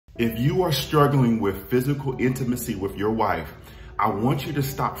If you are struggling with physical intimacy with your wife, I want you to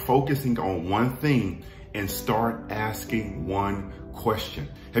stop focusing on one thing and start asking one question.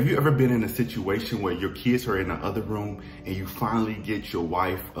 Have you ever been in a situation where your kids are in the other room and you finally get your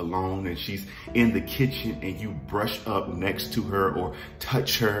wife alone and she's in the kitchen and you brush up next to her or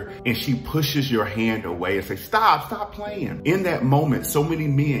touch her and she pushes your hand away and say, stop playing. In that moment, so many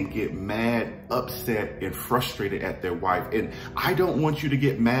men get mad, upset, and frustrated at their wife. And I don't want you to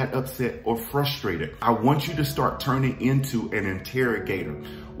get mad, upset, or frustrated. I want you to start turning into an interrogator.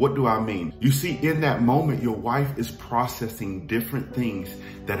 What do I mean? You see, in that moment, your wife is processing different things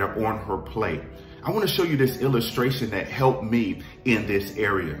that are on her plate. I want to show you this illustration that helped me in this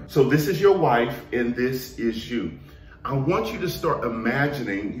area. So this is your wife and this is you. I want you to start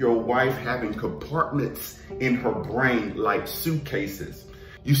imagining your wife having compartments in her brain like suitcases.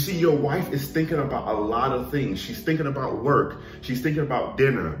 You see, your wife is thinking about a lot of things. She's thinking about work. She's thinking about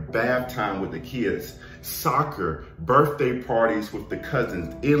dinner, bath time with the kids, soccer, birthday parties with the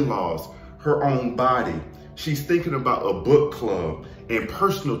cousins, in-laws, her own body. She's thinking about a book club and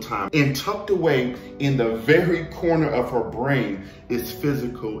personal time. And tucked away in the very corner of her brain is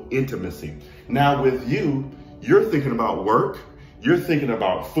physical intimacy. Now with you, you're thinking about work, you're thinking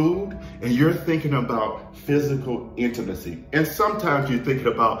about food, and you're thinking about physical intimacy. And sometimes you're thinking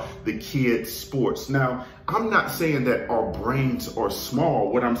about the kids' sports. Now, I'm not saying that our brains are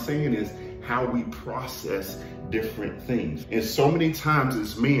small. What I'm saying is how we process different things. And so many times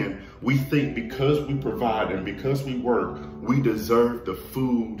as men, we think because we provide and because we work, we deserve the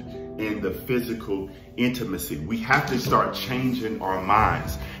food and the physical intimacy. We have to start changing our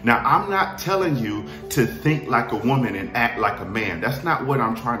minds. Now, I'm not telling you to think like a woman and act like a man. That's not what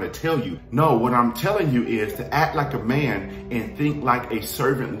I'm trying to tell you. No, what I'm telling you is to act like a man and think like a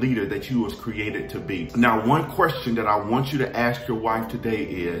servant leader that you was created to be. Now, one question that I want you to ask your wife today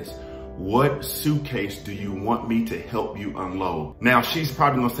is, what suitcase do you want me to help you unload? Now, she's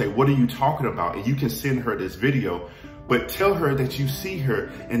probably gonna say, what are you talking about? And you can send her this video, but tell her that you see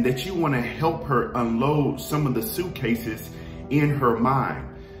her and that you wanna help her unload some of the suitcases in her mind.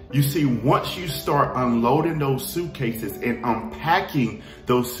 You see, once you start unloading those suitcases and unpacking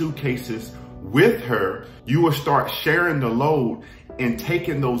those suitcases with her, you will start sharing the load and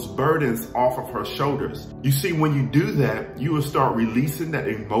taking those burdens off of her shoulders. You see, when you do that, you will start releasing that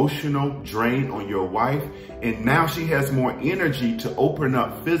emotional drain on your wife, and now she has more energy to open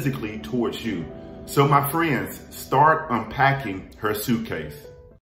up physically towards you. So my friends, start unpacking her suitcase.